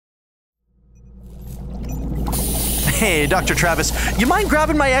Hey, Dr. Travis, you mind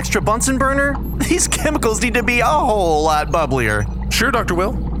grabbing my extra Bunsen burner? These chemicals need to be a whole lot bubblier. Sure, Dr.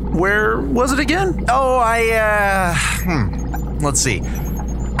 Will. Where was it again? Oh, let's see.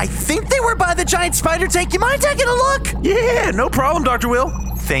 I think they were by the giant spider tank. You mind taking a look? Yeah, no problem, Dr. Will.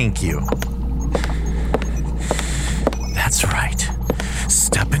 Thank you. That's right.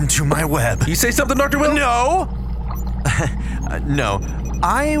 Step into my web. You say something, Dr. Will? No. No.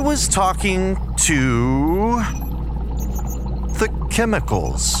 I was talking to the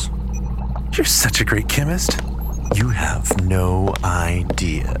chemicals. You're such a great chemist. You have no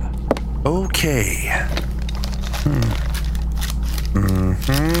idea. Okay.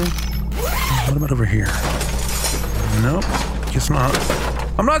 What about over here? Nope, guess not.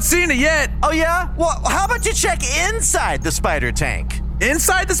 I'm not seeing it yet. Oh, yeah? Well, how about you check inside the spider tank?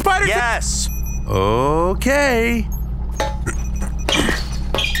 Inside the spider tank? Yes. Okay.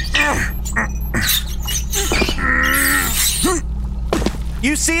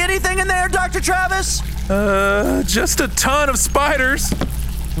 You see anything in there, Dr. Travis? Just a ton of spiders.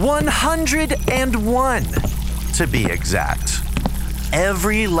 101, to be exact.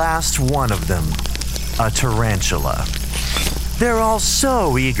 Every last one of them a tarantula. They're all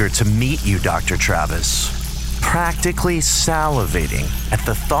so eager to meet you, Dr. Travis. Practically salivating at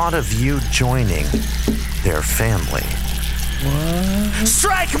the thought of you joining their family. What?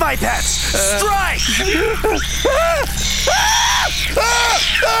 Strike, my pets! Strike!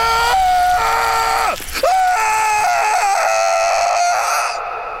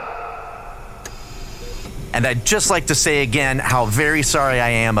 And I'd just like to say again how very sorry I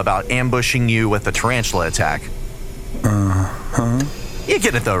am about ambushing you with a tarantula attack. You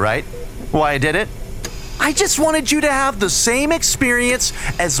get it though, right? Why I did it? I just wanted you to have the same experience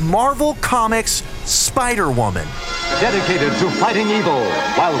as Marvel Comics Spider-Woman. Dedicated to fighting evil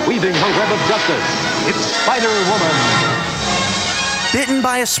while weaving her web of justice, it's Spider-Woman. Bitten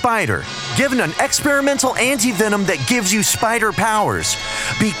by a spider, given an experimental anti-venom that gives you spider powers.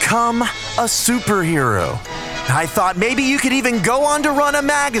 Become a superhero. I thought maybe you could even go on to run a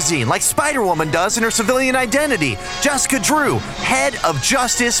magazine like Spider-Woman does in her civilian identity. Jessica Drew, head of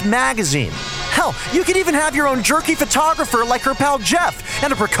Justice Magazine. Hell, you could even have your own jerky photographer like her pal Jeff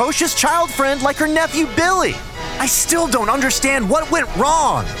and a precocious child friend like her nephew Billy. I still don't understand what went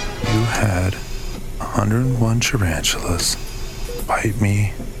wrong. You had 101 tarantulas bite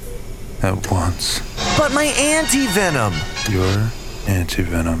me at once. But my anti-venom. Your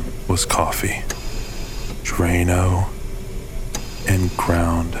anti-venom was coffee, Drano, and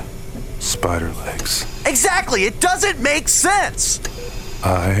ground spider legs. Exactly, it doesn't make sense.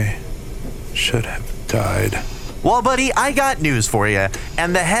 I should have died. Well, buddy, I got news for you,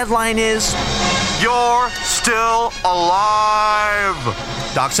 and the headline is, "You're still alive."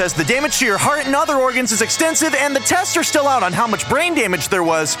 Doc says the damage to your heart and other organs is extensive, and the tests are still out on how much brain damage there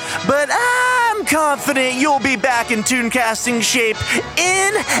was, but I'm confident you'll be back in Tooncasting shape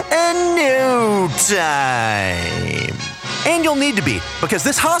in a no time. And you'll need to be, because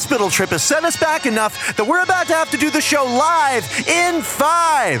this hospital trip has set us back enough that we're about to have to do the show live in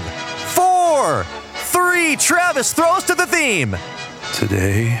 5, 4, 3. Travis, throw us to the theme.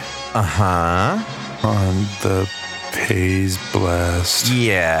 Today, Uh-huh. on the Pays Blast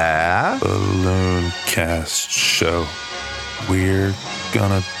Yeah. Balloon Cast show, we're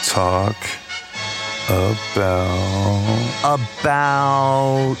gonna talk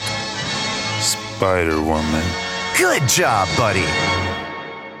about Spider-Woman. Good job, buddy.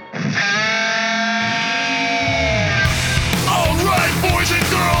 All right, boys and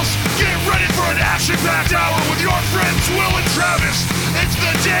girls, get ready for an action-packed hour with your friends Will and Travis. It's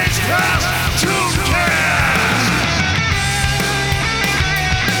the Days Past Tooncast!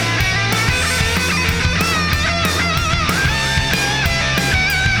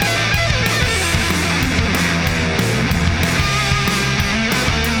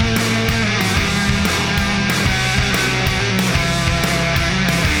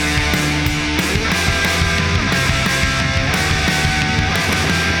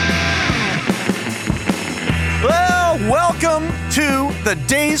 Welcome to the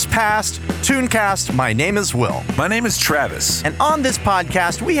Days Past Tooncast. My name is Will. My name is Travis. And on this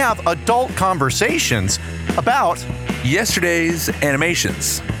podcast, we have adult conversations about Yesterday's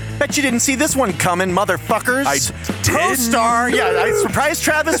animations. Bet you didn't see this one coming, motherfuckers. I did. ProStar. Yeah, I surprised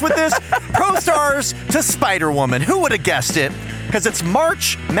Travis with this. ProStars to Spider-Woman. Who would have guessed it? Because it's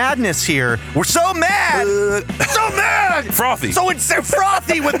March Madness here. We're so mad. So mad. Frothy. So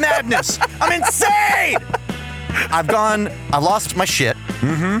frothy with madness. I'm insane. I lost my shit.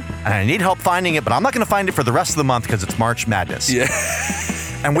 And I need help finding it, but I'm not going to find it for the rest of the month because it's March Madness. Yeah.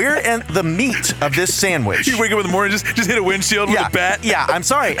 And we're in the meat of this sandwich. You wake up in the morning, just hit a windshield with a bat. Yeah, I'm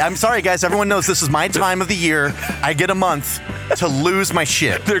sorry, guys. Everyone knows this is my time of the year. I get a month to lose my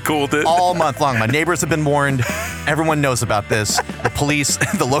shit. They're cool with it. All month long. My neighbors have been warned. Everyone knows about this. The police,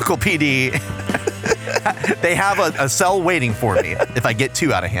 the local PD, they have a cell waiting for me if I get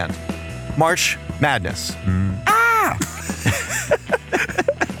too out of hand. March Madness.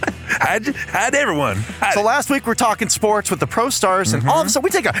 Had everyone. So last week we're talking sports with the Pro Stars, and all of a sudden we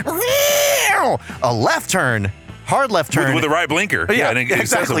take a left turn, hard left turn. With the right blinker. Yeah,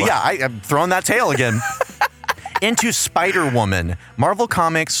 exactly. Yeah, I'm throwing that tail again. Into Spider-Woman, Marvel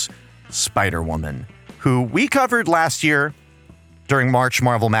Comics Spider-Woman, who we covered last year during March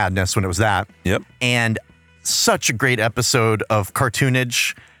Marvel Madness when it was that. Yep. And such a great episode of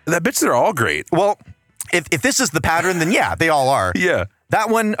cartoonage. That bitch, they're all great. Well, if this is the pattern, then yeah, they all are. Yeah. That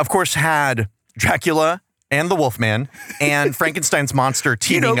one, of course, had Dracula and the Wolfman and Frankenstein's monster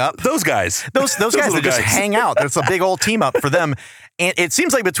teaming up. Those guys. Those guys that just hang out. There's a big old team up for them. And it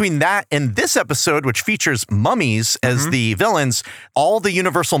seems like between that and this episode, which features mummies as the villains, all the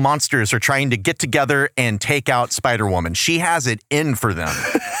Universal monsters are trying to get together and take out Spider-Woman. She has it in for them.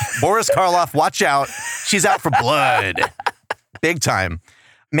 Boris Karloff, watch out. She's out for blood. Big time.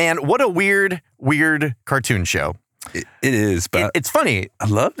 Man, what a weird cartoon show. It is, but it's funny. I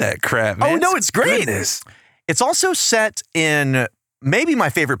love that crap, man. Oh, no, it's great. Goodness. It's also set in maybe my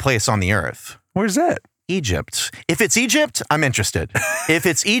favorite place on the earth. Where's that? Egypt. If it's Egypt, I'm interested. If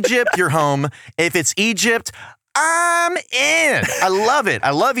it's Egypt, you're home. If it's Egypt, I'm in. I love it.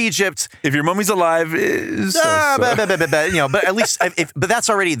 I love Egypt. If your mummy's alive, but at least, but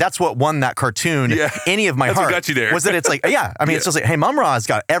that's what won that cartoon. Yeah. Any of my That's heart what got you there. was that it's like, it's just like, hey, Mum-Ra's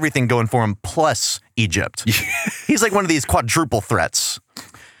got everything going for him plus Egypt. He's like one of these quadruple threats.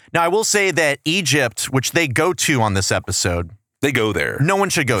 Now, I will say that Egypt, which they go to on this episode, they go there. No one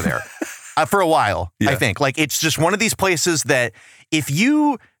should go there. For a while, I think. Like, it's just one of these places that if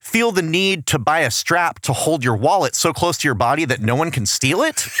you feel the need to buy a strap to hold your wallet so close to your body that no one can steal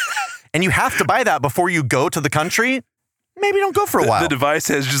it, and you have to buy that before you go to the country, maybe don't go for a while. The device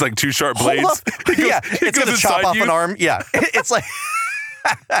has just like two sharp blades. It's going to chop off an arm. Yeah. It's like...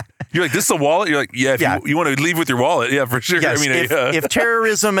 You're like, this is a wallet? You're like, if you want to leave with your wallet, yeah, for sure. Yes, I mean, if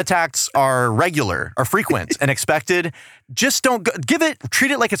terrorism attacks are regular, are frequent and expected, just don't go, treat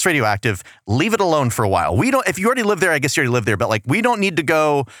it like it's radioactive. Leave it alone for a while. If you already live there, I guess you already live there, but like, we don't need to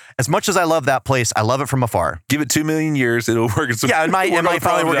go. As much as I love that place, I love it from afar. Give it 2 million years, it'll work itself out. Yeah, it might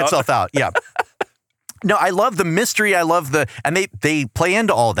probably work itself out. Yeah. No, I love the mystery. I love and they play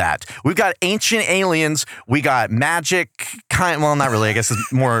into all that. We've got ancient aliens. We got magic well, not really. I guess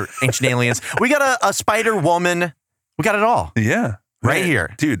it's more ancient aliens. We got a Spider-Woman. We got it all. Yeah. Right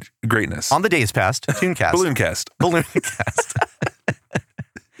here. Dude, greatness. On the Days Past, Tooncast. Ballooncast.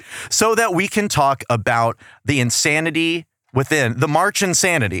 So that we can talk about the insanity within, the March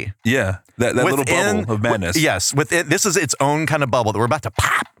insanity. Yeah. That little bubble of madness. Yes. This is its own kind of bubble that we're about to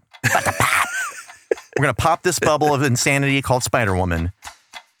pop. We're going to pop this bubble of insanity called Spider-Woman.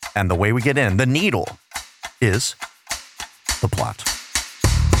 And the way we get in, the needle, is the plot.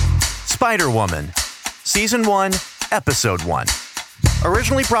 Spider-Woman, Season 1, Episode 1.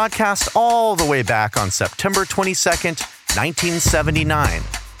 Originally broadcast all the way back on September 22nd, 1979.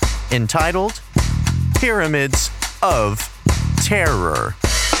 Entitled Pyramids of Terror.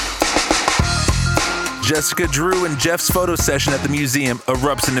 Jessica Drew and Jeff's photo session at the museum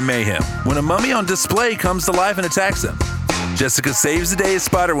erupts into mayhem when a mummy on display comes to life and attacks them. Jessica saves the day as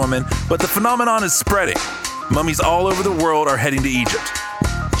Spider-Woman, but the phenomenon is spreading. Mummies all over the world are heading to Egypt.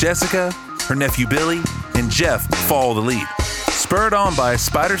 Jessica, her nephew Billy, and Jeff follow the lead, spurred on by a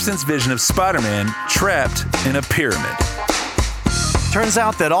Spider-Sense vision of Spider-Man trapped in a pyramid. Turns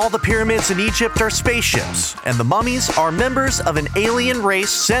out that all the pyramids in Egypt are spaceships, and the mummies are members of an alien race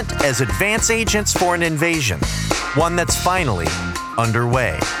sent as advance agents for an invasion, one that's finally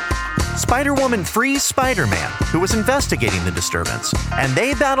underway. Spider-Woman frees Spider-Man, who was investigating the disturbance, and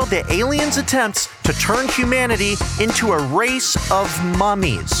they battle the aliens' attempts to turn humanity into a race of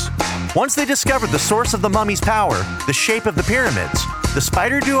mummies. Once they discover the source of the mummies' power, the shape of the pyramids, the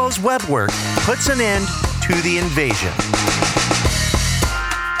Spider Duo's web work puts an end to the invasion.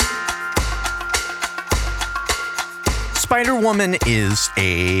 Spider-Woman is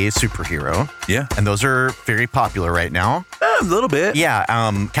a superhero. Yeah. And those are very popular right now. A little bit. Yeah.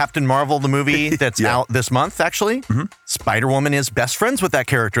 Captain Marvel, the movie that's out this month, actually. Mm-hmm. Spider-Woman is best friends with that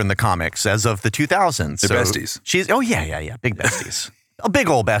character in the comics as of the 2000s. They're besties. Big besties. Big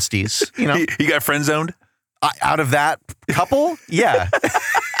old besties, you know. You got friend zoned? Out of that couple? Yeah.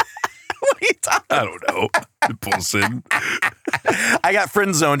 What are you talking I don't know. Bullshit. I got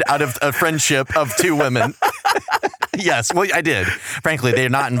friend zoned out of a friendship of two women. Yes, well, I did. Frankly, they're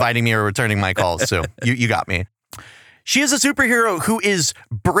not inviting me or returning my calls, so you got me. She is a superhero who is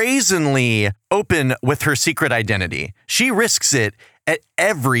brazenly open with her secret identity. She risks it at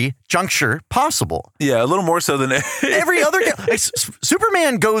every juncture possible. Yeah, a little more so than Every other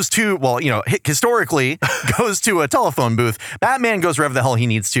Superman goes to, well, historically goes to a telephone booth. Batman goes wherever the hell he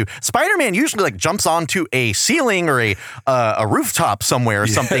needs to. Spider-Man usually like jumps onto a ceiling or a rooftop somewhere or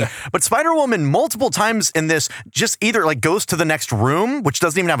something. But Spider-Woman multiple times in this just either like goes to the next room, which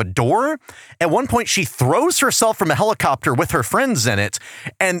doesn't even have a door. At one point, she throws herself from a helicopter with her friends in it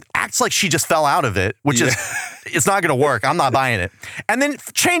and acts like she just fell out of it, which is, it's not going to work. I'm not buying it. And then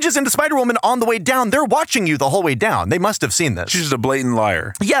changes into Spider-Woman on the way down. They're watching you the whole way down. They must have seen this. She's just a blatant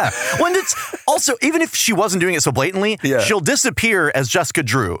liar. Yeah. When it's also, even if she wasn't doing it so blatantly, she'll disappear as Jessica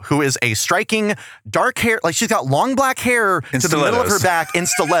Drew, who is a striking dark hair, like she's got long black hair to the middle of her back in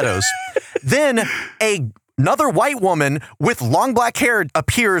stilettos. Then another white woman with long black hair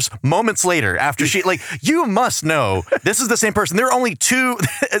appears moments later after she, like, you must know this is the same person. There are only two,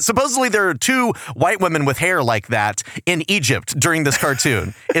 supposedly there are two white women with hair like that in Egypt during this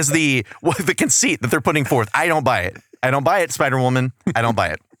cartoon is the conceit that they're putting forth. I don't buy it. I don't buy it, Spider-Woman. I don't buy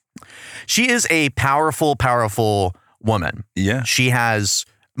it. She is a powerful, powerful woman. Yeah. She has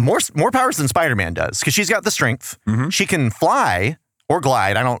more powers than Spider-Man does because she's got the strength. Mm-hmm. She can fly or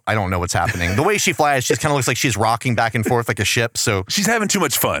glide. I don't know what's happening. The way she flies, she kind of looks like she's rocking back and forth like a ship. So she's having too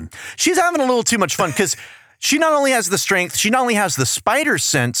much fun. She's having a little too much fun because she not only has the strength, she not only has the spider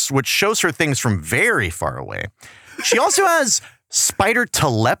sense, which shows her things from very far away. She also has spider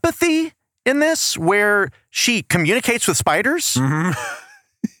telepathy in this, where she communicates with spiders. Mm-hmm.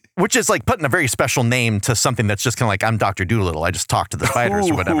 Which is like putting a very special name to something that's just kind of like, I'm Dr. Doolittle. I just talk to the spiders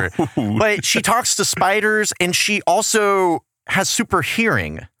or whatever. But she talks to spiders, and she also has super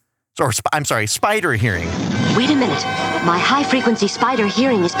hearing. Or, I'm sorry, spider hearing. Wait a minute. My high-frequency spider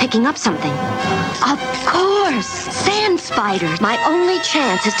hearing is picking up something. Of course! Sand spiders! My only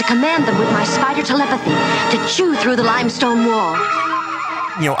chance is to command them with my spider telepathy to chew through the limestone wall.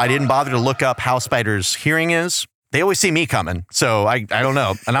 I didn't bother to look up how spiders' hearing is. They always see me coming, so I don't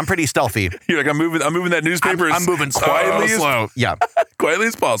know, and I'm pretty stealthy. You're like, I'm moving that newspaper. I'm moving quietly, slow. Yeah, quietly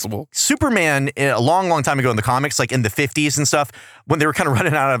as possible. Superman, a long time ago in the comics, like in the 50s and stuff, when they were kind of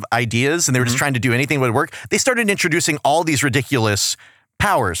running out of ideas and they were just trying to do anything that would work, they started introducing all these ridiculous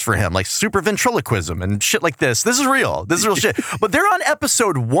powers for him, like super ventriloquism and shit like this. This is real. This is real shit. But they're on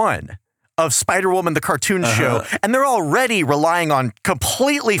episode 1 of Spider-Woman, the cartoon show, and they're already relying on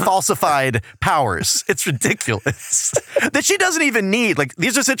completely falsified powers. It's ridiculous that she doesn't even need, like,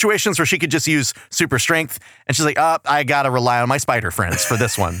 these are situations where she could just use super strength, and she's like, I gotta rely on my spider friends for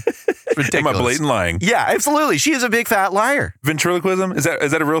this one. It's ridiculous. Am I blatant lying? Yeah, absolutely. She is a big fat liar. Ventriloquism? Is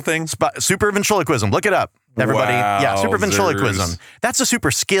that a real thing? Super ventriloquism. Look it up, everybody. Wow, yeah, super ventriloquism. That's a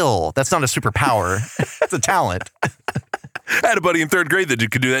super skill. That's not a superpower. It's a talent. I had a buddy in 3rd grade that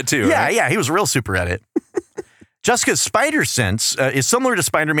could do that too. Yeah, right? yeah, he was real super at it. Jessica's spider sense is similar to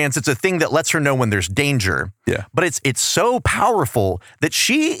Spider-Man's. It's a thing that lets her know when there's danger. Yeah. But it's so powerful that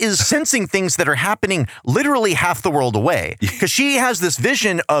she is sensing things that are happening literally half the world away. Because she has this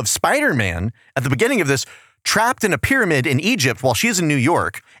vision of Spider-Man at the beginning of this trapped in a pyramid in Egypt while she's in New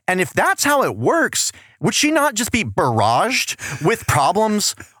York. And if that's how it works, would she not just be barraged with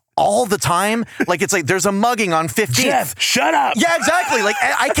problems all the time? Like, it's like there's a mugging on 15th. Jeff, shut up. Yeah, exactly. Like,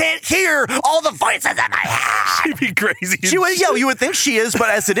 I can't hear all the voices in my head. She'd be crazy. Yeah, you would think she is, but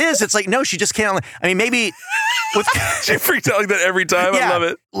as it is, it's like, no, she just can't. I mean, maybe with she freaks out like that every time. Yeah, I love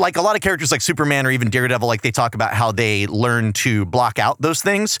it. Like a lot of characters like Superman or even Daredevil, like they talk about how they learn to block out those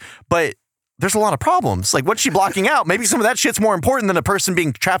things, but there's a lot of problems. Like, what's she blocking out? Maybe some of that shit's more important than a person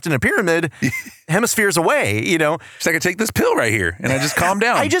being trapped in a pyramid hemispheres away, She's like, I take this pill right here, and I just calm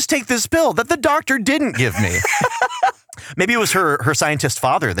down. I just take this pill that the doctor didn't give me. Maybe it was her scientist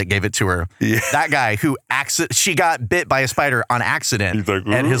father that gave it to her. Yeah. That guy who she got bit by a spider on accident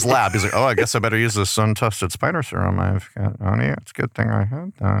at his lab. He's like, I guess I better use this untested spider serum I've got. Honey, it's a good thing I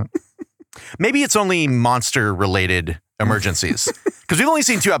had that. Maybe it's only monster-related emergencies. Because we've only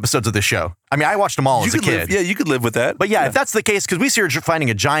seen 2 episodes of this show. I mean, I watched them all as a kid. You could live with that. But yeah, if that's the case, because we see her finding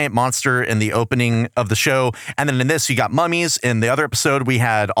a giant monster in the opening of the show, and then in this, you got mummies. In the other episode, we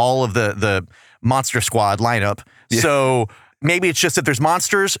had all of the Monster Squad lineup. Yeah. So maybe it's just that there's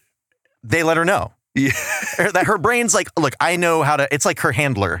monsters, they let her know. Yeah. That her brain's like, look, I know how to, it's like her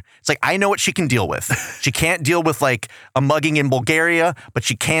handler. It's like, I know what she can deal with. She can't deal with like a mugging in Bulgaria, but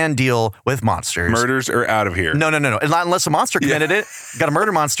she can deal with monsters. Murders are out of here. No. Not unless a monster committed it. Got a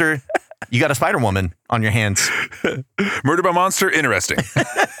murder monster. You got a Spider-Woman on your hands. Murder by monster, interesting.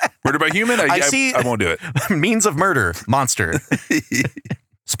 Murder by human, I won't do it. Means of murder, monster.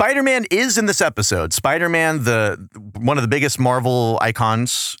 Spider-Man is in this episode. Spider-Man, one of the biggest Marvel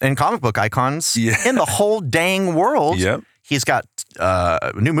icons and comic book icons in the whole dang world. Yep. He's got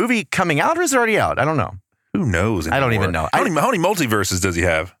a new movie coming out, or is it already out? I don't know. Who knows anymore? I don't even know. How many multiverses does he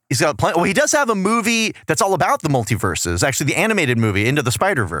have? He's got plenty. Well, he does have a movie that's all about the multiverses. Actually, the animated movie, Into the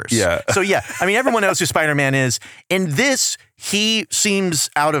Spider-Verse. Yeah. So yeah, I mean, everyone knows who Spider-Man is. In this, he seems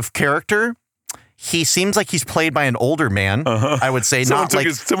out of character. He seems like he's played by an older man. I would say, someone took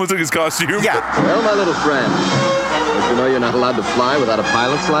his costume. Yeah. Well, my little friend, did you know you're not allowed to fly without a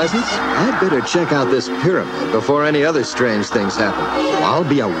pilot's license? I'd better check out this pyramid before any other strange things happen. I'll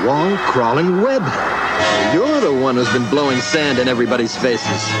be a wall-crawling web. You're the one who's been blowing sand in everybody's faces.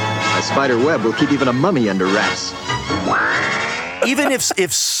 A spider web will keep even a mummy under wraps. Even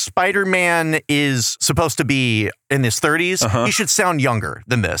if Spider-Man is supposed to be in his 30s, he should sound younger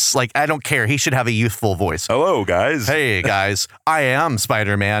than this. Like, I don't care. He should have a youthful voice. Hello, guys. Hey, guys. I am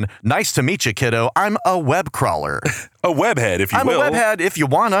Spider-Man. Nice to meet you, kiddo. I'm a web crawler. A webhead, if you will. I'm a webhead, if you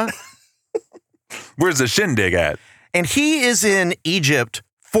wanna. Where's the shindig at? And he is in Egypt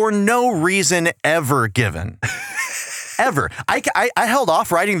for no reason ever given. Ever. I held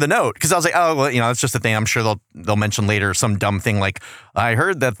off writing the note because I was like, oh, well, it's just a thing. I'm sure they'll mention later some dumb thing like, I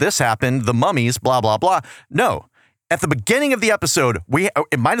heard that this happened, the mummies, blah, blah, blah. No. At the beginning of the episode,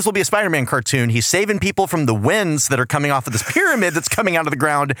 it might as well be a Spider-Man cartoon. He's saving people from the winds that are coming off of this pyramid that's coming out of the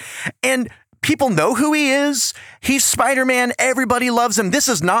ground. And people know who he is. He's Spider-Man. Everybody loves him. This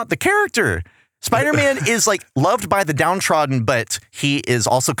is not the character. Spider-Man is like loved by the downtrodden, but he is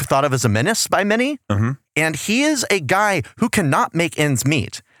also thought of as a menace by many. And he is a guy who cannot make ends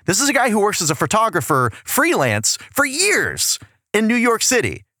meet. This is a guy who works as a photographer freelance for years in New York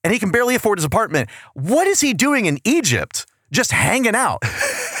City, and he can barely afford his apartment. What is he doing in Egypt? Just hanging out.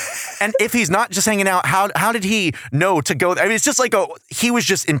 And if he's not just hanging out, how did he know to go? I mean, it's just like he was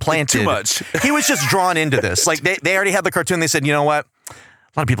just implanted. Too much. He was just drawn into this. Like they already had the cartoon. They said, you know what?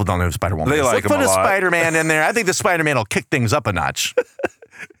 A lot of people don't know who Spider-Woman is. They like him a lot. Let's put a Spider-Man in there. I think the Spider-Man will kick things up a notch.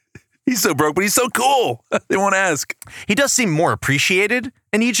 He's so broke, but he's so cool. They won't ask. He does seem more appreciated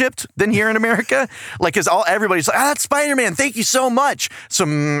in Egypt than here in America. Like, because everybody's like, that's Spider-Man. Thank you so much. So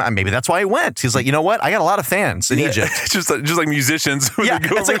maybe that's why he went. He's like, you know what? I got a lot of fans in Egypt. just like musicians. Yeah,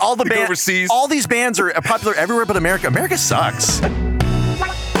 it's like all the bands overseas. All these bands are popular everywhere but America. America sucks.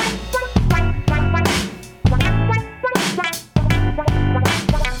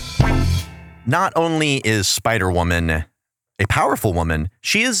 Not only is Spider-Woman a powerful woman,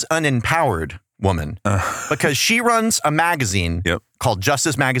 she is an empowered woman because she runs a magazine called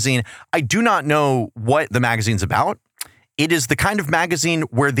Justice Magazine. I do not know what the magazine's about. It is the kind of magazine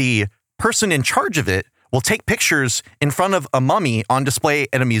where the person in charge of it will take pictures in front of a mummy on display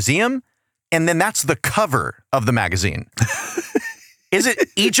at a museum, and then that's the cover of the magazine. Is it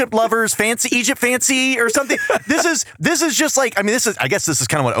Egypt lovers fancy or something? This is just like, I mean, I guess this is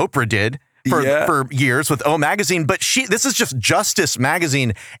kind of what Oprah did for years with O Magazine, but this is just Justice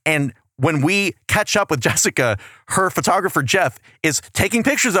Magazine. And when we catch up with Jessica, her photographer, Jeff, is taking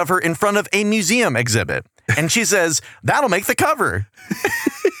pictures of her in front of a museum exhibit. And she says, that'll make the cover.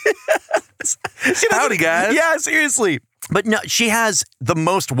 Howdy, guys. Yeah, seriously. But no, she has the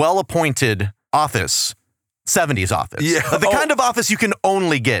most well-appointed office. 70s office. Yeah. The kind of office you can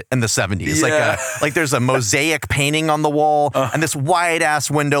only get in the 70s. Yeah. Like there's a mosaic painting on the wall and this wide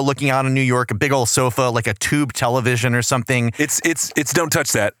ass window looking out on New York, a big old sofa, like a tube television or something. It's don't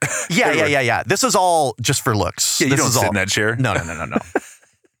touch that. Yeah. This is all just for looks. Yeah, you don't sit in that chair. No.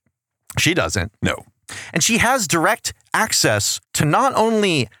 She doesn't. No. And she has direct access to not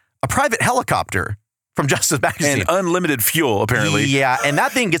only a private helicopter from Justice Magazine. And unlimited fuel, apparently. Yeah, and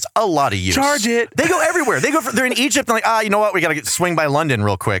that thing gets a lot of use. Charge it. They go everywhere. They're in Egypt and like, you know what? We got to swing by London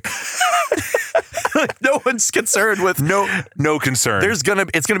real quick. No one's concerned with... No concern. It's going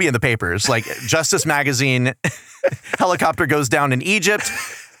to be in the papers. Like, Justice Magazine, helicopter goes down in Egypt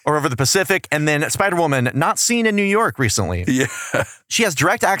or over the Pacific, and then Spider-Woman, not seen in New York recently. Yeah. She has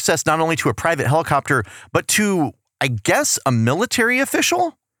direct access not only to a private helicopter, but to, I guess, a military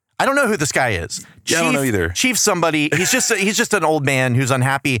official? I don't know who this guy is. I don't know either. Chief somebody. He's just an old man who's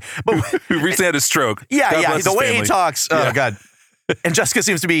unhappy. But who recently had a stroke. Yeah. The way he talks. Oh, God. And Jessica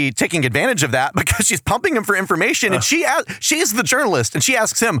seems to be taking advantage of that because she's pumping him for information. And she's the journalist, and she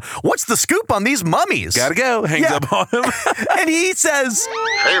asks him, what's the scoop on these mummies? Gotta go. Hangs up on him. And he says,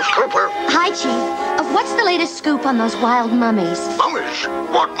 Chief Cooper. Hi, Chief. What's the latest scoop on those wild mummies? Mummies?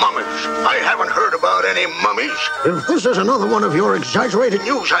 What mummies? I haven't heard about any mummies. If this is another one of your exaggerated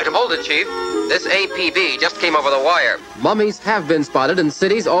news items. Hold it, Chief. This APB just came over the wire. Mummies have been spotted in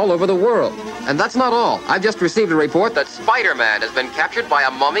cities all over the world. And that's not all. I've just received a report that Spider-Man has been captured by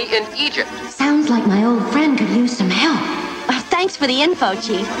a mummy in Egypt. Sounds like my old friend could use some help. Thanks for the info,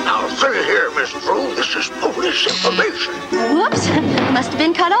 Chief. Now, see here, Miss Drew. This is police information. Whoops. Must have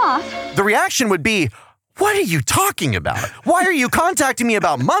been cut off. the reaction would be, what are you talking about? Why are you contacting me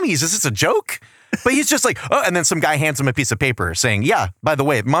about mummies? Is this a joke? But he's just like, oh, and then some guy hands him a piece of paper saying, yeah, by the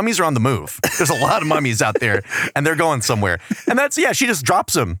way, mummies are on the move. There's a lot of mummies out there and they're going somewhere. And that's, yeah, she just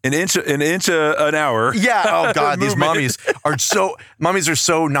drops them. An inch an hour. Yeah. Oh God, these mummies are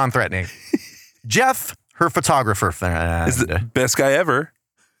so non-threatening. Jeff, her photographer friend, is the best guy ever.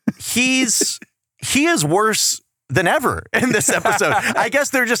 He is worse than ever in this episode. I guess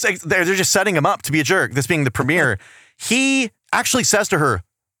they're just setting him up to be a jerk. This being the premiere. He actually says to her,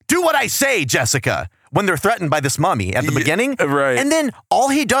 do what I say, Jessica, when they're threatened by this mummy at the beginning. Right. And then all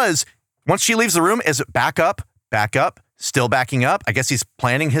he does once she leaves the room is back up, still backing up. I guess he's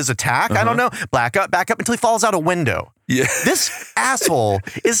planning his attack. I don't know. Back up until he falls out a window. Yeah. This asshole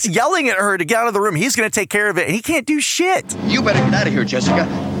is yelling at her to get out of the room. He's going to take care of it, and he can't do shit. You better get out of here, Jessica.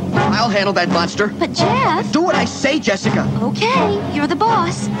 I'll handle that monster. But Jeff... Do what I say, Jessica. Okay, you're the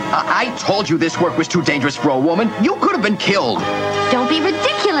boss. I told you this work was too dangerous for a woman. You could have been killed. Don't be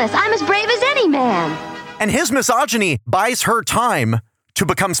ridiculous. I'm as brave as any man. And his misogyny buys her time to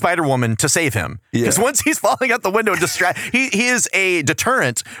become Spider-Woman to save him. Because once he's falling out the window, he is a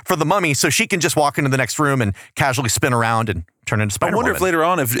deterrent for the mummy, so she can just walk into the next room and casually spin around and turn into Spider-Woman. I wonder if later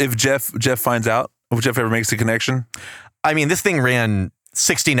on, if Jeff finds out, if Jeff ever makes the connection. I mean, this thing ran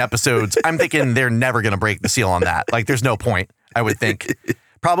 16 episodes. I'm thinking they're never going to break the seal on that. Like, there's no point, I would think.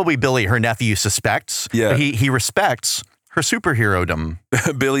 Probably Billy, her nephew, suspects. Yeah. But he respects her superhero-dom.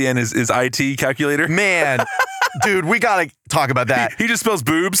 Billy and his IT calculator. Man, dude, we got to talk about that. He just spells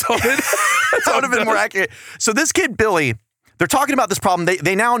boobs on it. That would have been more accurate. So this kid, Billy, they're talking about this problem.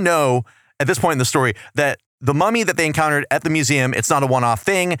 They now know at this point in the story that the mummy that they encountered at the museum, it's not a one-off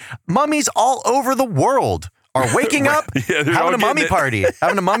thing. Mummies all over the world are waking up, having a mummy party,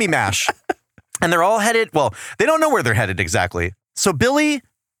 having a mummy mash. And they're all headed, well, they don't know where they're headed exactly. So Billy,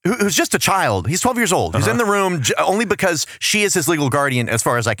 who's just a child, he's 12 years old. He's in the room only because she is his legal guardian, as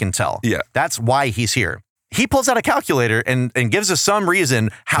far as I can tell. Yeah. That's why he's here. He pulls out a calculator and gives us some reason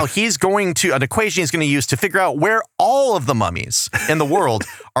how he's going to, an equation he's going to use to figure out where all of the mummies in the world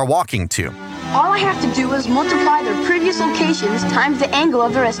are walking to. All I have to do is multiply their previous locations times the angle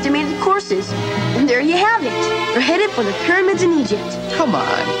of their estimated courses. And there you have it. They're headed for the pyramids in Egypt. Come on.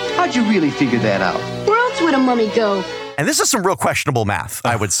 How'd you really figure that out? Where else would a mummy go? And this is some real questionable math,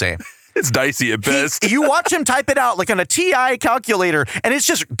 I would say. It's dicey at best. You watch him type it out like on a TI calculator, and it's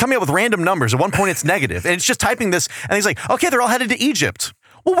just coming up with random numbers. At one point, it's negative, and it's just typing this, and he's like, okay, they're all headed to Egypt.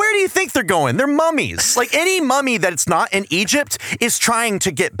 Well, where do you think they're going? They're mummies. Like, any mummy that's not in Egypt is trying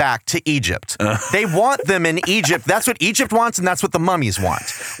to get back to Egypt. They want them in Egypt. That's what Egypt wants, and that's what the mummies want.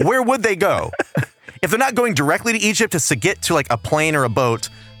 Where would they go? If they're not going directly to Egypt, it's to get to like a plane or a boat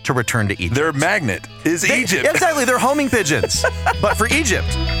to return to Egypt. Their magnet is Egypt. Exactly. They're homing pigeons, but for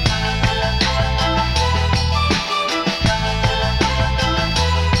Egypt.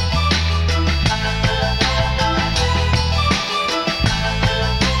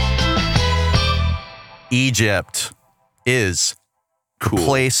 Egypt is cool. The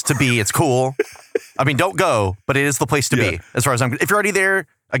place to be. It's cool. I mean, don't go, but it is the place to be. As far as I'm, if you're already there,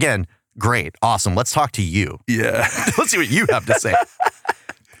 again, great, awesome. Let's talk to you. Yeah. Let's see what you have to say.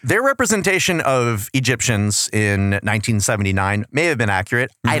 Their representation of Egyptians in 1979 may have been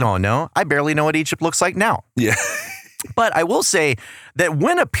accurate. I don't know. I barely know what Egypt looks like now. Yeah. But I will say that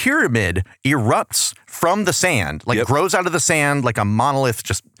when a pyramid erupts from the sand, like grows out of the sand like a monolith,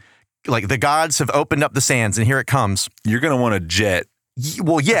 just like the gods have opened up the sands and here it comes. You're going to want a jet.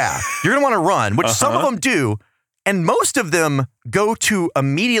 Well, yeah. You're going to want to run, which some of them do. And most of them go to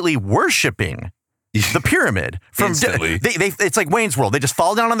immediately worshiping the pyramid. Instantly. It's like Wayne's World. They just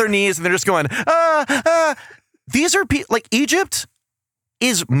fall down on their knees and they're just going, These are like Egypt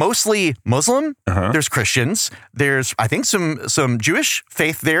is mostly Muslim. There's Christians. There's, I think, some Jewish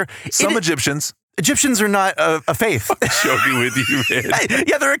faith there. Some Egyptians. Egyptians are not a faith. Joking with you, man.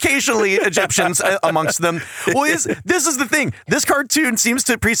 Yeah, there are occasionally Egyptians amongst them. Well, this is the thing. This cartoon seems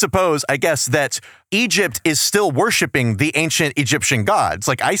to presuppose, I guess, that Egypt is still worshiping the ancient Egyptian gods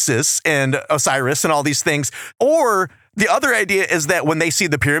like Isis and Osiris and all these things. Or the other idea is that when they see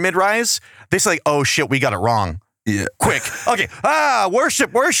the pyramid rise, they say, like, oh shit, we got it wrong. Yeah. Quick. Okay.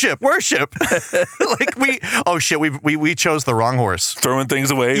 Worship. Like we chose the wrong horse. Throwing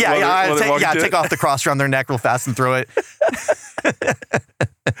things away. Take off the cross around their neck real fast and throw it.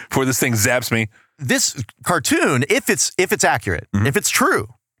 Before this thing zaps me. This cartoon, if it's accurate, if it's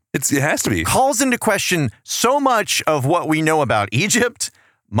true, it has to be, calls into question so much of what we know about Egypt,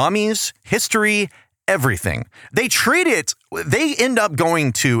 mummies, history, everything. They end up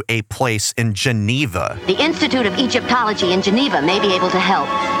going to a place in Geneva. The Institute of Egyptology in Geneva may be able to help.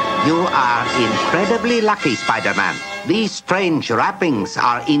 You are incredibly lucky, Spider-Man. These strange wrappings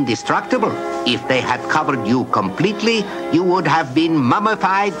are indestructible. If they had covered you completely, you would have been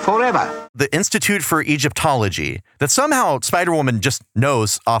mummified forever. The Institute for Egyptology, that somehow Spider-Woman just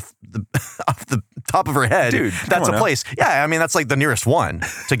knows off the top of her head. Dude, that's a place. Yeah, I mean, that's like the nearest one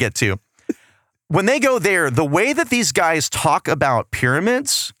to get to. When they go there, the way that these guys talk about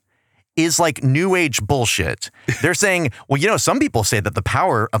pyramids is like new age bullshit. They're saying, well, some people say that the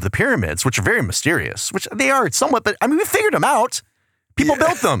power of the pyramids, which are very mysterious, which they are somewhat, but I mean, we figured them out. People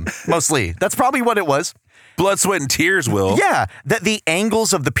built them mostly. That's probably what it was. Blood, sweat, and tears, Will. Yeah, that the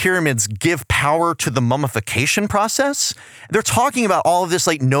angles of the pyramids give power to the mummification process. They're talking about all of this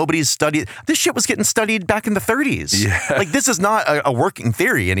like nobody's studied. This shit was getting studied back in the 30s. Yeah. Like this is not a working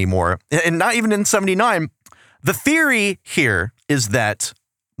theory anymore. And not even in 79. The theory here is that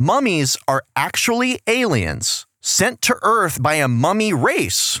mummies are actually aliens sent to Earth by a mummy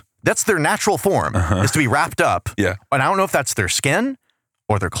race. That's their natural form, is to be wrapped up. Yeah. And I don't know if that's their skin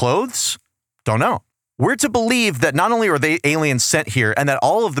or their clothes. Don't know. We're to believe that not only are they aliens sent here and that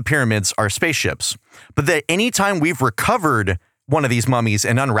all of the pyramids are spaceships, but that anytime we've recovered one of these mummies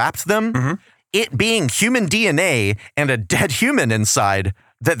and unwrapped them, it being human DNA and a dead human inside,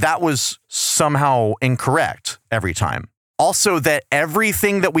 that was somehow incorrect every time. Also, that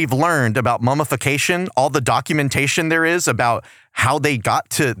everything that we've learned about mummification, all the documentation there is about how they got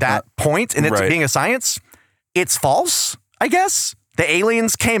to that point and it's being a science, it's false, I guess. The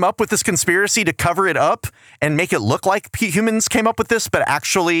aliens came up with this conspiracy to cover it up and make it look like humans came up with this, but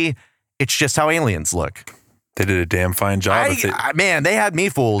actually, it's just how aliens look. They did a damn fine job. Man, they had me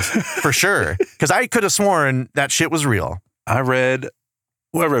fooled for sure. Because I could have sworn that shit was real. I read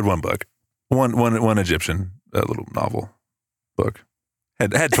one book, one Egyptian little novel book.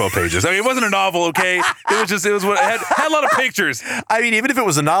 Had 12 pages. I mean, it wasn't a novel, okay? It had a lot of pictures. I mean, even if it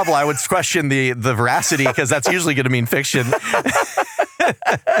was a novel, I would question the veracity because that's usually going to mean fiction.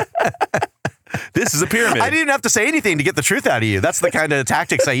 This is a pyramid. I didn't have to say anything to get the truth out of you. That's the kind of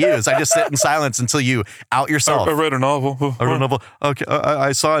tactics I use. I just sit in silence until you out yourself. I read a novel. Okay,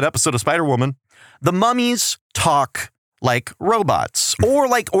 I saw an episode of Spider-Woman. The mummies talk like robots,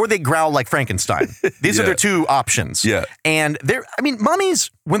 or they growl like Frankenstein. These are their two options. Yeah. And mummies,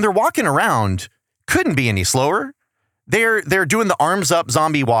 when they're walking around, couldn't be any slower. They're doing the arms up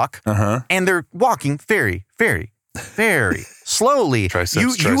zombie walk, and they're walking very, very, very slowly.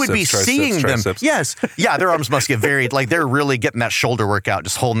 You would be seeing them. Yes. Yeah, their arms must get very, like they're really getting that shoulder workout,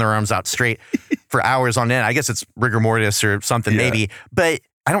 just holding their arms out straight for hours on end. I guess it's rigor mortis or something maybe, but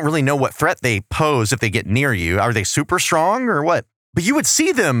I don't really know what threat they pose if they get near you. Are they super strong or what? But you would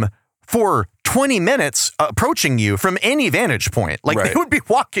see them for 20 minutes approaching you from any vantage point. Like they would be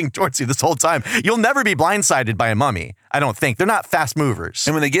walking towards you this whole time. You'll never be blindsided by a mummy, I don't think. They're not fast movers.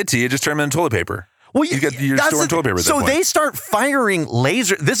 And when they get to you, just turn them into toilet paper. Well, you're storing toilet paper at that point. So they start firing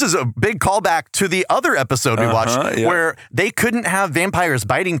laser. This is a big callback to the other episode we watched where they couldn't have vampires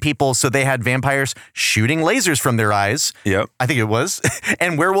biting people, so they had vampires shooting lasers from their eyes. Yep. I think it was.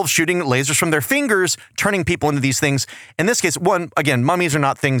 And werewolves shooting lasers from their fingers, turning people into these things. In this case, one, again, mummies are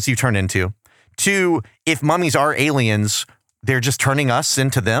not things you turn into. Two, if mummies are aliens, they're just turning us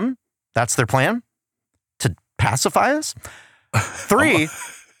into them. That's their plan? To pacify us? Three,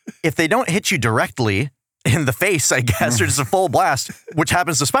 if they don't hit you directly in the face, I guess, or just a full blast, which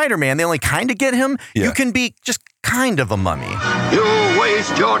happens to Spider-Man, they only kind of get him. Yeah. You can be just kind of a mummy. You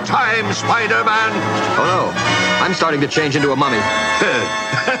waste your time, Spider-Man. Oh, no. I'm starting to change into a mummy.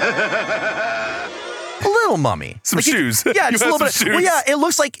 A little mummy. Some shoes. Yeah, just a little bit. Shoes. Well, yeah, it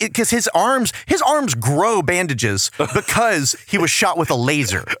looks like because his arms grow bandages because he was shot with a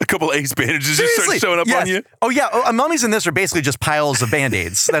laser. A couple ace bandages just start showing up on you. Oh yeah, mummies in this are basically just piles of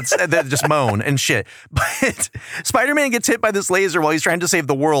band-aids. That just moan and shit. But Spider-Man gets hit by this laser while he's trying to save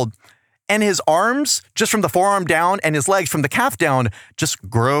the world. And his arms, just from the forearm down, and his legs from the calf down, just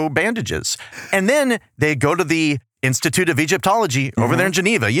grow bandages. And then they go to the Institute of Egyptology over there in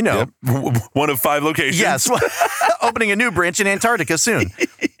Geneva, you know. Yep. One of 5 locations. Yes, opening a new branch in Antarctica soon.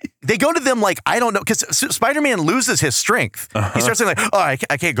 They go to them like, I don't know, because Spider-Man loses his strength. He starts saying like, oh,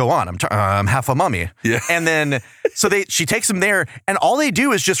 I can't go on. I'm half a mummy. Yeah. And then, she takes him there, and all they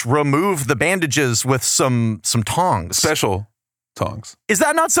do is just remove the bandages with some tongs. Special tongs. Is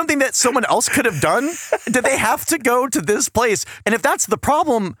that not something that someone else could have done? Did they have to go to this place? And if that's the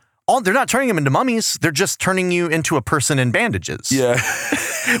problem, they're not turning them into mummies. They're just turning you into a person in bandages. Yeah.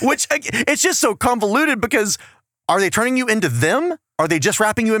 Which, it's just so convoluted because are they turning you into them? Are they just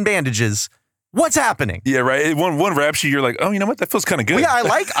wrapping you in bandages? What's happening? Yeah, right. One wraps you, you're like, oh, you know what? That feels kind of good. Well,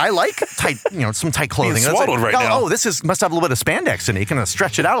 yeah, I like tight, some tight clothing. Being swaddled like, right now. Oh, this must have a little bit of spandex in it. You can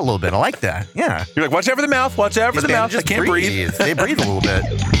stretch it out a little bit. I like that. Yeah. You're like, watch out for the mouth. Watch out for the mouth. I can't breathe. They breathe a little bit.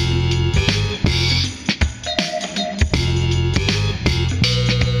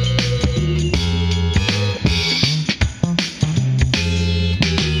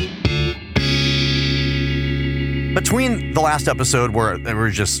 Between the last episode where there were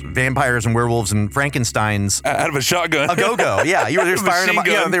just vampires and werewolves and Frankensteins out of a shotgun, a go-go, yeah, you were just firing them.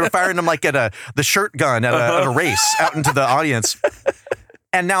 Yeah, they were firing them like at the shirt gun at a race out into the audience.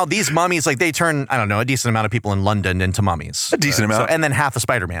 And now these mummies, like they turn, I don't know, a decent amount of people in London into mummies, a decent amount, and then half a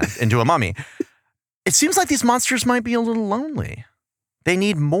Spider-Man into a mummy. It seems like these monsters might be a little lonely. They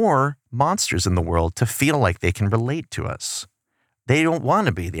need more monsters in the world to feel like they can relate to us. They don't want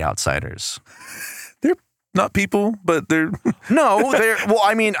to be the outsiders. Not people, but they're... No, they're... Well,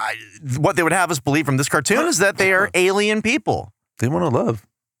 I mean, what they would have us believe from this cartoon is that they are alien people. They want to love.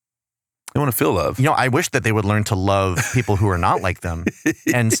 They want to feel love. You know, I wish that they would learn to love people who are not like them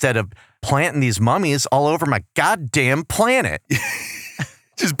instead of planting these mummies all over my goddamn planet.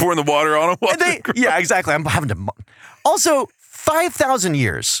 Just pouring the water on them. Yeah, exactly. I'm having to... Also, 5,000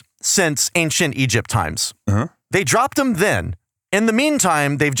 years since ancient Egypt times. They dropped them then. In the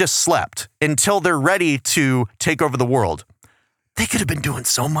meantime, they've just slept until they're ready to take over the world. They could have been doing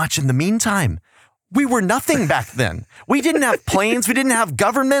so much in the meantime. We were nothing back then. We didn't have planes. We didn't have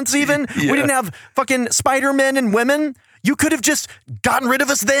governments even. Yeah. We didn't have fucking Spider-Men and women. You could have just gotten rid of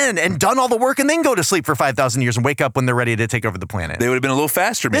us then and done all the work and then go to sleep for 5,000 years and wake up when they're ready to take over the planet. They would have been a little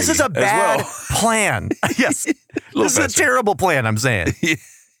faster, maybe. This is a bad plan. Yes. This is a terrible plan, I'm saying. Yeah.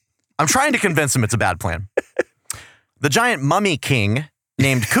 I'm trying to convince him it's a bad plan. The giant mummy king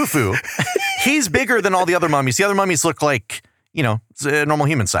named Khufu, he's bigger than all the other mummies. The other mummies look like, normal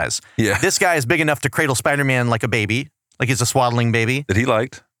human size. Yeah. This guy is big enough to cradle Spider-Man like a baby, like he's a swaddling baby. That he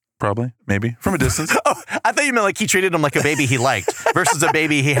liked, probably, maybe, from a distance. Oh, I thought you meant like he treated him like a baby he liked versus a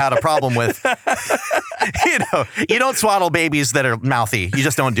baby he had a problem with. You don't swaddle babies that are mouthy. You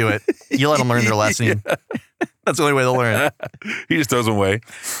just don't do it. You let them learn their lesson. Yeah. That's the only way they'll learn. He just throws them away.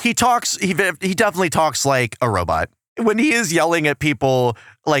 He definitely talks like a robot. When he is yelling at people,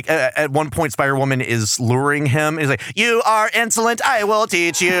 like at one point Spider-Woman is luring him. He's like, "You are insolent, I will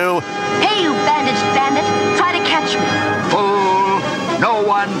teach you." Hey, you bandaged bandit, try to catch me. Fool, no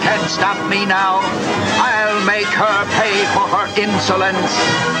one can stop me now. I'll make her pay for her insolence.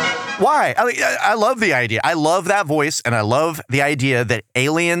 Why? I love the idea. I love that voice, and I love the idea that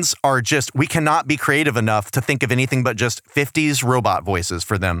aliens are we cannot be creative enough to think of anything but just 50s robot voices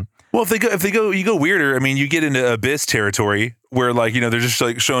for them. Well, you go weirder. I mean, you get into Abyss territory where, they're just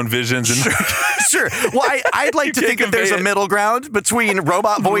like showing visions and sure. Well, I'd like to think that there's a middle ground between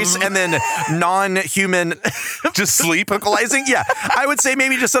robot voice and then non-human, just sleep vocalizing. Yeah, I would say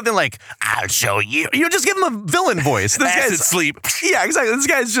maybe just something like, "I'll show you." You just give him a villain voice. This guy's sleep. Yeah, exactly. This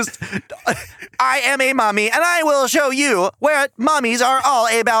guy's just, "I am a mummy, and I will show you what mummies are all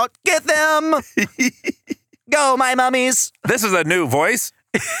about. Get them. Go, my mummies." This is a new voice.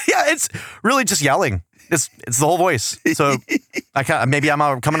 Yeah, it's really just yelling. It's the whole voice. So maybe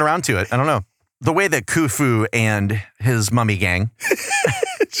I'm coming around to it. I don't know. The way that Khufu and his mummy gang,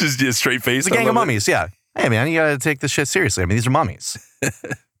 it's just a straight face. The gang of mummies. Yeah. Hey man, you gotta take this shit seriously. I mean, these are mummies.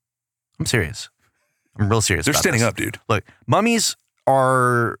 I'm serious. I'm real serious. They're standing up, dude. Look, mummies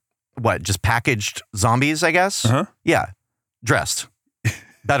are just packaged zombies, I guess. Yeah, dressed.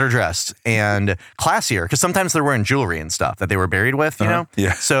 Better dressed and classier, because sometimes they're wearing jewelry and stuff that they were buried with, you know?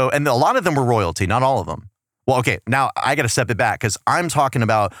 Yeah. So, and a lot of them were royalty, not all of them. Well, okay, now I got to step it back because I'm talking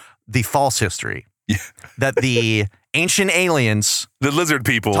about the false history that the ancient aliens, the lizard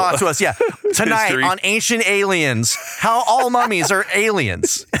people, taught to us. Yeah, tonight history. On Ancient Aliens, how all mummies are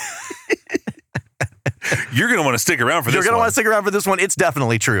aliens. You're going to want to stick around for this one. You're going to want to stick around for this one. It's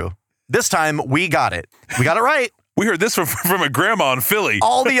definitely true. This time, we got it. We got it right. We heard this from a grandma in Philly.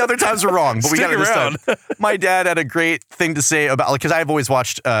 All the other times are wrong, but we got it this time. Stick around. My dad had a great thing to say about, because I've always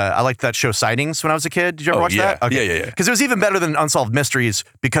watched, I liked that show Sightings when I was a kid. Did you ever watch that? Okay. Yeah. Because it was even better than Unsolved Mysteries,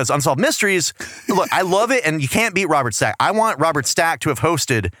 because Unsolved Mysteries, look, I love it, and you can't beat Robert Stack. I want Robert Stack to have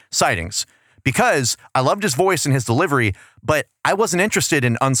hosted Sightings, because I loved his voice and his delivery, but I wasn't interested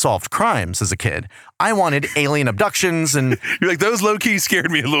in unsolved crimes as a kid. I wanted alien abductions, and you're like, those low-key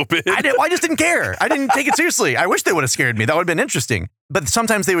scared me a little bit. I just didn't care. I didn't take it seriously. I wish they would have scared me. That would have been interesting. But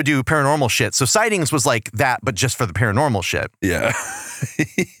sometimes they would do paranormal shit. So Sightings was like that, but just for the paranormal shit. Yeah.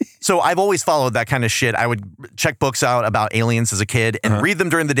 So I've always followed that kind of shit. I would check books out about aliens as a kid and read them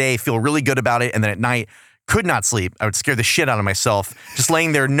during the day, feel really good about it, and then at night, could not sleep. I would scare the shit out of myself just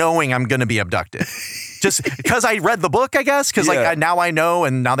laying there knowing I'm going to be abducted. Just because I read the book, I guess, because now I know,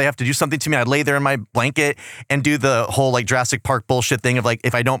 and now they have to do something to me. I'd lay there in my blanket and do the whole like Jurassic Park bullshit thing of like,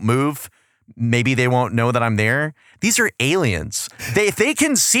 if I don't move, maybe they won't know that I'm there. These are aliens. If they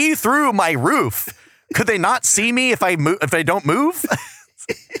can see through my roof, could they not see me if I don't move?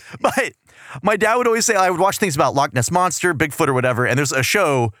 But my dad would always say, I would watch things about Loch Ness Monster, Bigfoot or whatever, and there's a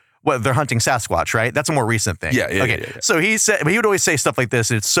show. Well, they're hunting Sasquatch, right? That's a more recent thing. Yeah. Okay. So he would always say stuff like this,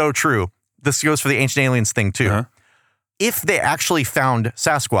 and it's so true. This goes for the Ancient Aliens thing too. If they actually found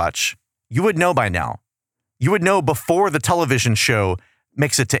Sasquatch, you would know by now. You would know before the television show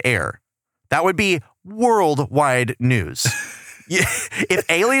makes it to air. That would be worldwide news.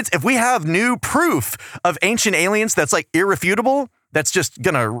 If we have new proof of ancient aliens that's like irrefutable, that's just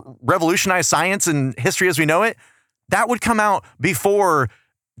gonna revolutionize science and history as we know it, that would come out before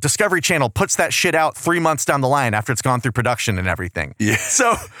Discovery Channel puts that shit out 3 months down the line after it's gone through production and everything. Yeah.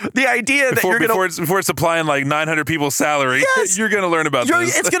 So the idea that before it's applying like 900 people's salary, you're going to learn about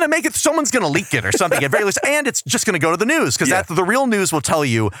this. It's going to make it, someone's going to leak it or something at very least, and it's just going to go to the news because the real news will tell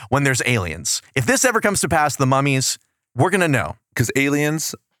you when there's aliens. If this ever comes to pass, the mummies, we're going to know. Because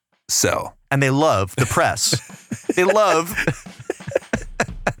aliens sell. And they love the press. They love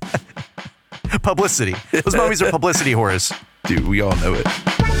publicity. Those mummies are publicity whores. Dude, we all know it.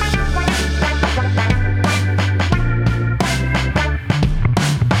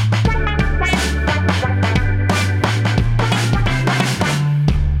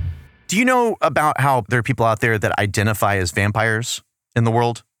 Do you know about how there are people out there that identify as vampires in the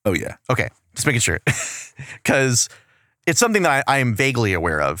world? Oh, yeah. Okay, just making sure. Because it's something that I am vaguely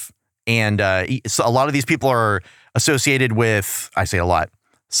aware of. And so a lot of these people are associated with, I say a lot,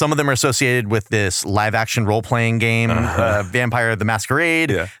 some of them are associated with this live action role playing game, Vampire the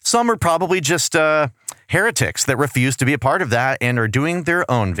Masquerade. Yeah. Some are probably just heretics that refuse to be a part of that and are doing their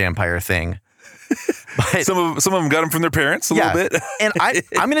own vampire thing. But some of them got them from their parents a little bit. And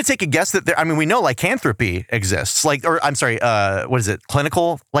I'm going to take a guess that we know lycanthropy exists. What is it?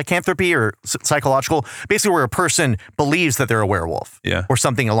 Clinical lycanthropy or psychological? Basically where a person believes that they're a werewolf or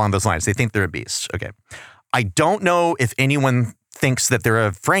something along those lines. They think they're a beast. Okay. I don't know if anyone thinks that they're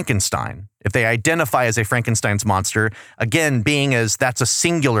a Frankenstein, if they identify as a Frankenstein's monster, again, being as that's a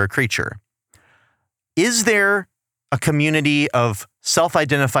singular creature. Is there a community of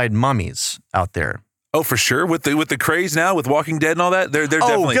self-identified mummies out there? Oh, for sure. With the craze now, with Walking Dead and all that, there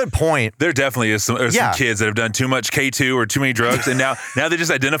definitely. Good point. There definitely is some kids that have done too much K2 or too many drugs, and now they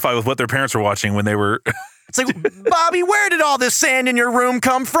just identify with what their parents were watching when they were. It's like, Bobby, where did all this sand in your room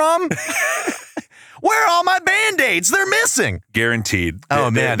come from? Where are all my Band-Aids? They're missing. Guaranteed.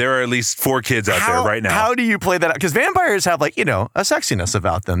 Oh, man. There are at least 4 kids out there right now. How do you play that out? Because vampires have a sexiness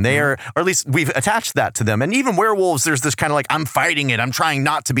about them. They are, or at least we've attached that to them. And even werewolves, there's this kind of like, I'm fighting it. I'm trying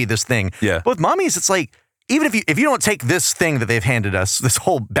not to be this thing. Yeah. But with mummies, it's like, even if you don't take this thing that they've handed us, this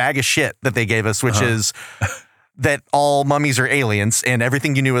whole bag of shit that they gave us, which is that all mummies are aliens and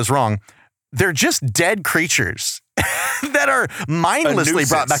everything you knew is wrong, they're just dead creatures that are mindlessly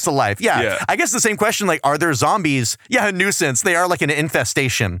brought back to life. Yeah. I guess the same question, like, are there zombies? Yeah, a nuisance. They are like an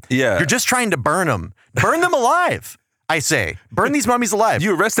infestation. Yeah. You're just trying to burn them. Burn them alive, I say. Burn these mummies alive.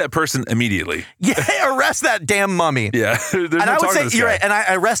 You arrest that person immediately. Yeah, arrest that damn mummy. Yeah. And I would say, you're right, and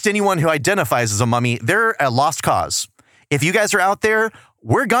I arrest anyone who identifies as a mummy. They're a lost cause. If you guys are out there,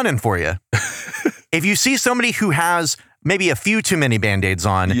 we're gunning for you. If you see somebody who has maybe a few too many Band-Aids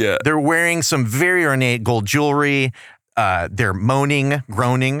on, they're wearing some very ornate gold jewelry, they're moaning,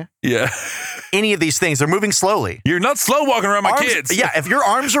 groaning. Yeah. Any of these things, they're moving slowly. You're not slow walking around my kids. Yeah, if your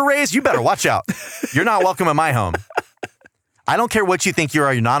arms are raised, you better watch out. You're not welcome in my home. I don't care what you think you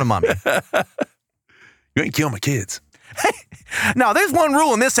are, you're not a mummy. You ain't killing my kids. Now, there's one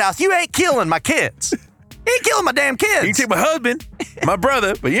rule in this house. You ain't killing my kids. You ain't killing my damn kids. You can take my husband, my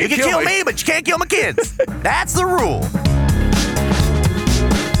brother, but you can kill me, but you can't kill my kids. That's the rule.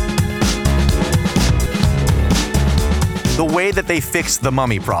 way that they fixed the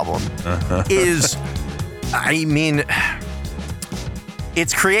mummy problem is, I mean,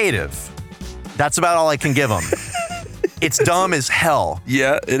 it's creative. That's about all I can give them. It's dumb as hell.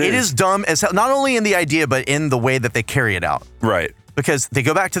 Yeah, it is. It is dumb as hell, not only in the idea, but in the way that they carry it out. Right. Because they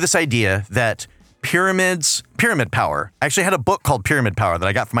go back to this idea that pyramid power. I actually had a book called Pyramid Power that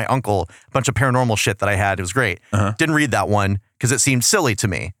I got from my uncle, a bunch of paranormal shit that I had. It was great. Didn't read that one because it seemed silly to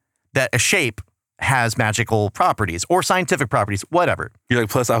me that a shape has magical properties or scientific properties, whatever. You're like,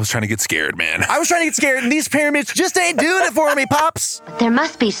 plus I was trying to get scared, man. I was trying to get scared, and these pyramids just ain't doing it for me, Pops. But there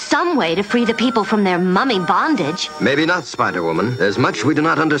must be some way to free the people from their mummy bondage. Maybe not, Spider-Woman. There's much we do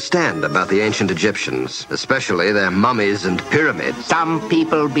not understand about the ancient Egyptians, especially their mummies and pyramids. Some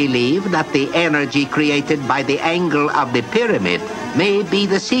people believe that the energy created by the angle of the pyramid may be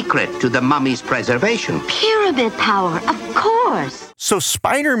the secret to the mummy's preservation. Pyramid power, of course. So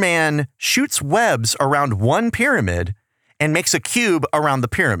Spider-Man shoots webs around one pyramid and makes a cube around the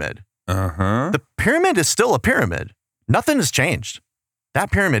pyramid. The pyramid is still a pyramid. Nothing has changed.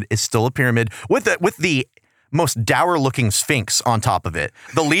 That pyramid is still a pyramid with the most dour-looking Sphinx on top of it.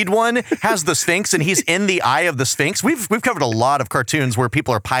 The lead one has the Sphinx, and he's in the eye of the Sphinx. We've covered a lot of cartoons where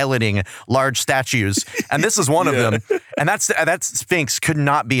people are piloting large statues, and this is one of them. And that Sphinx could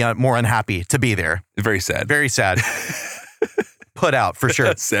not be more unhappy to be there. Very sad. Very sad. Put out for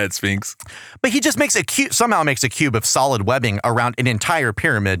sure. Sad Sphinx. But he just makes somehow makes a cube of solid webbing around an entire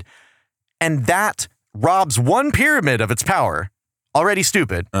pyramid, and that robs one pyramid of its power. Already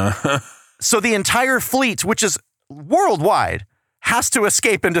stupid. So the entire fleet, which is worldwide, has to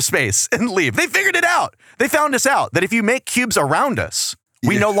escape into space and leave. They figured it out. They found us out that if you make cubes around us,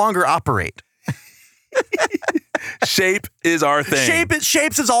 we no longer operate. Shape is our thing.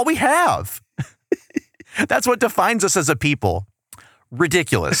 Shapes is all we have. That's what defines us as a people.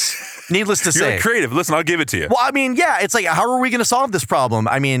 Ridiculous. Needless to say. You're creative. Listen, I'll give it to you. Well, I mean, yeah, it's like, how are we going to solve this problem?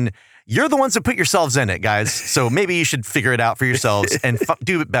 I mean, you're the ones that put yourselves in it, guys. So maybe you should figure it out for yourselves and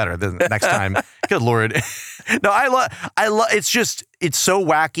do it better the next time. Good Lord. No, I love, it's so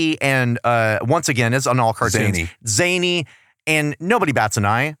wacky. And once again, it's on all cartoons. Zany, and nobody bats an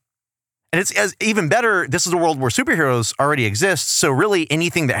eye. And it's even better. This is a world where superheroes already exist. So really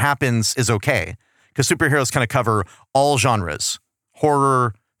anything that happens is okay. Because superheroes kind of cover all genres.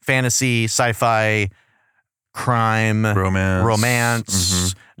 Horror, fantasy, sci-fi, crime,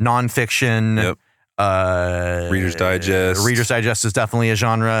 romance, nonfiction. Yep. Reader's Digest. Reader's Digest is definitely a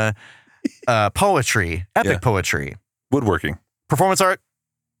genre. Poetry, epic poetry. Woodworking. Performance art.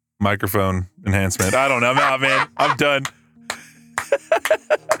 Microphone enhancement. I don't know. I'm out, man. I'm done.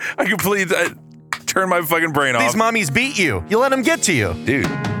 I completely turned my fucking brain off. These mummies beat you. You let them get to you. Dude,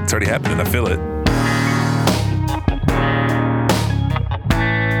 it's already happening. I feel it.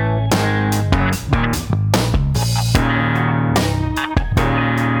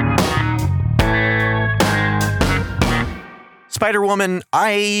 Spider-Woman,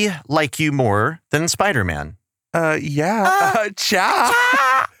 I like you more than Spider-Man. Yeah.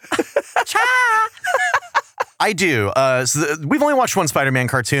 Cha. I do. We've only watched one Spider-Man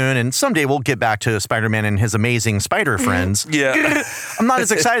cartoon, and someday we'll get back to Spider-Man and his amazing spider friends. Yeah. I'm not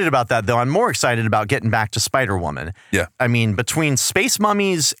as excited about that, though. I'm more excited about getting back to Spider-Woman. Yeah. I mean, between Space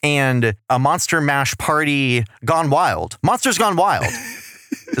Mummies and a Monster Mash party gone wild. Monsters Gone Wild.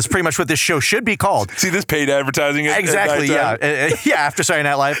 Is pretty much what this show should be called. See this paid advertising? Exactly, yeah. Yeah, after Saturday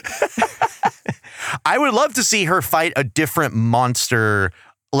Night Live. I would love to see her fight a different monster,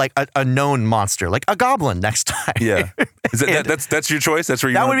 like a known monster, like a goblin next time. Yeah. That's your choice? That's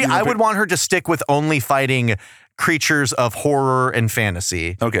where you want, I would want her to stick with only fighting creatures of horror and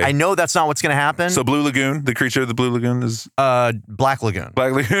fantasy. Okay. I know that's not what's going to happen. So Blue Lagoon, the creature of the Blue Lagoon is? Black Lagoon.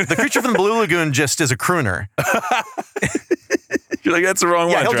 Black Lagoon. The creature from the Blue Lagoon just is a crooner. You're like, that's the wrong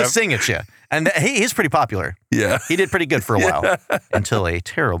one, Yeah, he'll Trev. just sing at you. And he's pretty popular. Yeah. He did pretty good for a while until a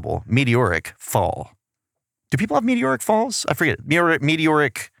terrible meteoric fall. Do people have meteoric falls? I forget.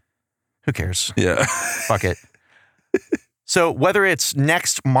 Meteoric, who cares? Yeah. Fuck it. So whether it's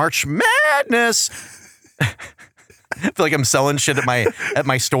next March Madness, I feel like I'm selling shit at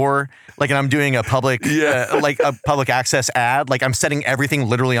my store, like, and I'm doing a public, like a public access ad. Like, I'm setting everything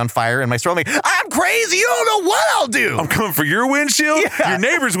literally on fire in my store. I'm like, I'm crazy. You don't know what I'll do. I'm coming for your windshield, your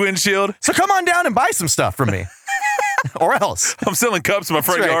neighbor's windshield. So come on down and buy some stuff from me, or else. I'm selling cups in my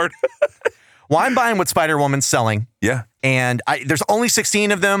front yard. Well, I'm buying what Spider-Woman's selling. Yeah. And there's only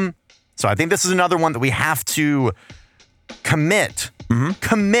 16 of them. So I think this is another one that we have to commit.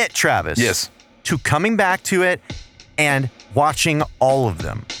 Commit, Travis. Yes. To coming back to it and watching all of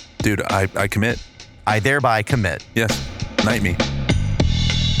them. Dude, I commit. I thereby commit. Yes. Night me.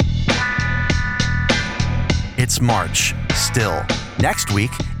 It's March still. Next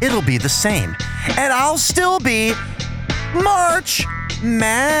week, it'll be the same. And I'll still be March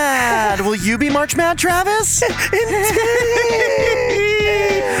Mad. Will you be March Mad, Travis?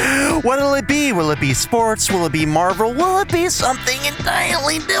 What'll it be? Will it be sports? Will it be Marvel? Will it be something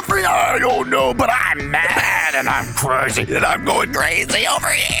entirely different? I don't know, but I'm mad and I'm crazy and I'm going crazy over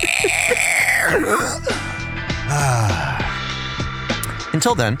here.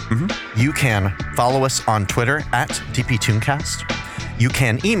 Until then, you can follow us on Twitter at DPToonCast. You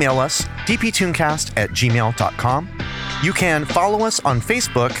can email us, dptooncast@gmail.com. You can follow us on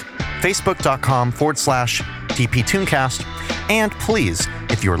Facebook, facebook.com/DPToonCast. And please,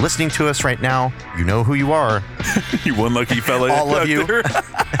 if you're listening to us right now, you know who you are. You one lucky fella. All of you.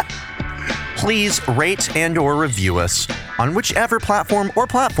 Please rate and or review us on whichever platform or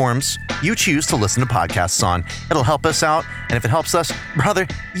platforms you choose to listen to podcasts on. It'll help us out. And if it helps us, brother,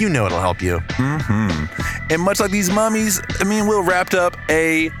 you know it'll help you. And much like these mummies, Will wrapped up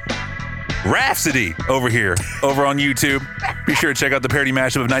a Rhapsody over here, over on YouTube. Be sure to check out the parody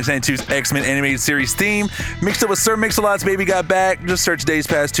mashup of 1992's X-Men animated series theme, mixed up with Sir Mix-a-Lot's Baby Got Back. Just search Days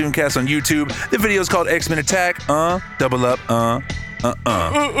Past Tooncast on YouTube. The video is called X-Men Attack. Double up.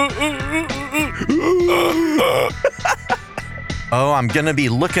 Oh, I'm going to be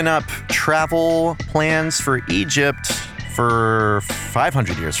looking up travel plans for Egypt for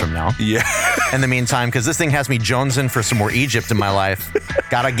 500 years from now. Yeah. In the meantime, because this thing has me jonesing for some more Egypt in my life.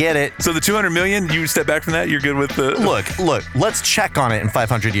 Gotta get it. So the 200 million, you step back from that? You're good with the... Look, let's check on it in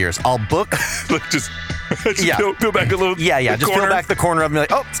 500 years. I'll book... Look, just peel back a little Yeah, just peel back the corner of me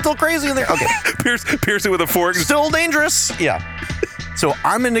like, oh, still crazy in there. Okay. Pierce it with a fork. Still dangerous. Yeah. So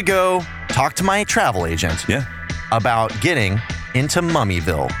I'm going to go talk to my travel agent about getting into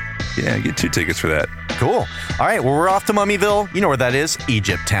Mummyville. Yeah, get 2 tickets for that. Cool. All right, well, we're off to Mummyville. You know where that is.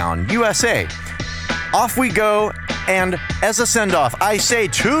 Egypt Town, USA. Off we go, and as a send-off, I say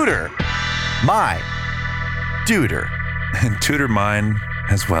tutor my duder. And tutor mine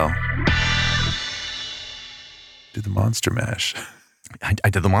as well. Do the Monster Mash. I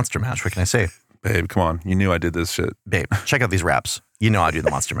did the Monster Mash. What can I say? Babe, come on. You knew I did this shit. Babe, check out these raps. You know I do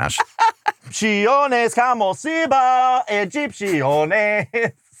the Monster Mash. Chiones Kamosiba,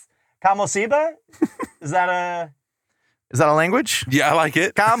 Egyptiones. Kamosiba? Is that a language? Yeah, I like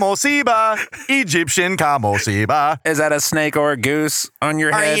it. Kamosiba, Egyptian Kamosiba. Is that a snake or a goose on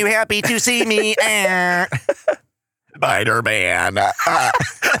your head? Are you happy to see me? Spider-Man.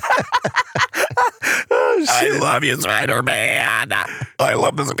 I love you, Spider-Man. I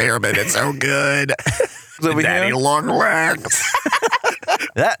love this pyramid. It's so good. Daddy long legs.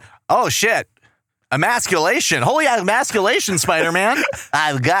 Oh, shit. Emasculation. Holy emasculation, Spider-Man.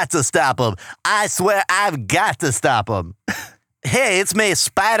 I've got to stop him. I swear I've got to stop him. Hey, it's me,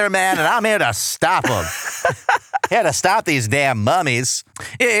 Spider-Man, and I'm here to stop him. Here to stop these damn mummies.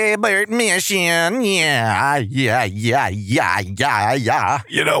 Hey, Bert Mission. Yeah. You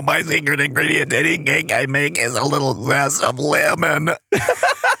know, my secret ingredient to any cake I make is a little zest of lemon.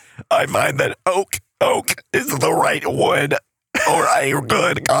 I find that oak is the right wood for a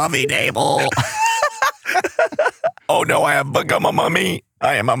good coffee table. Oh no, I have become a mummy.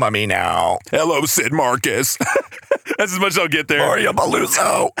 I am a mummy now. Hello, Sid Marcus. That's as much as I'll get there. Mario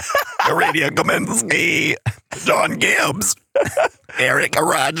Peluso, Aradia Kaminsky, John Gibbs, Eric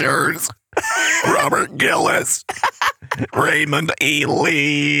Rogers, Robert Gillis, Raymond E.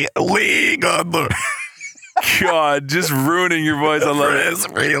 Lee Gunther. God, just ruining your voice. I love it.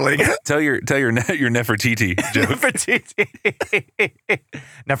 Feeling. Tell your Nefertiti joke.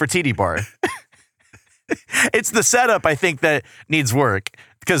 Nefertiti bar. It's the setup, I think, that needs work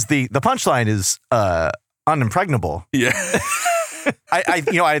because the punchline is unimpregnable. Yeah. I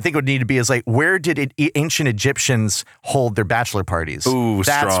think what would need to be is like, where did ancient Egyptians hold their bachelor parties? Ooh,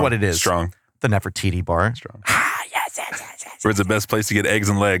 that's strong, what it is. Strong. The Nefertiti bar. Strong. Yes. Where's the best place to get eggs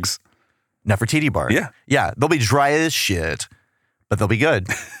and legs? Nefertiti bar. Yeah. They'll be dry as shit, but they'll be good.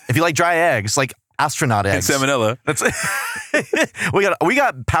 If you like dry eggs, like astronaut eggs. And salmonella. That's we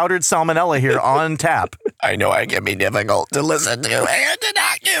got powdered salmonella here on tap. I know I can be difficult to listen to and to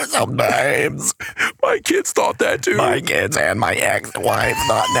not do sometimes. My kids thought that too. My kids and my ex-wife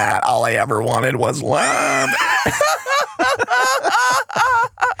thought that. All I ever wanted was love.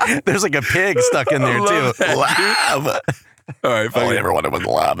 There's like a pig stuck in there too. Love. All right, all I ever wanted was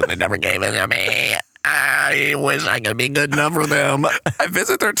love, and they never gave it to me. I wish I could be good enough for them. I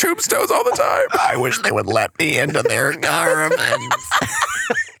visit their tombstones all the time. I wish they would let me into their garments.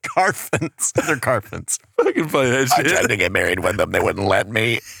 Carfins. They're carfins. Fucking play that shit. I tried to get married with them. They wouldn't let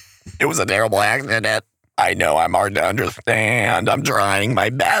me. It was a terrible accident. I know I'm hard to understand. I'm trying my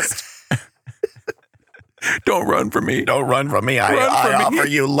best. Don't run from me. Don't run from me. I Run from me. offer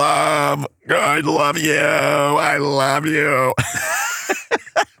you love. I love you. I love you.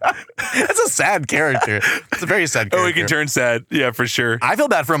 That's a sad character. It's a very sad character. Oh, he can turn sad. Yeah, for sure. I feel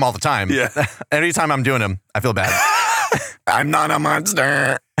bad for him all the time. Yeah. Anytime I'm doing him, I feel bad. I'm not a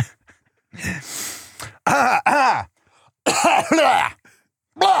monster.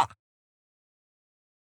 Blah.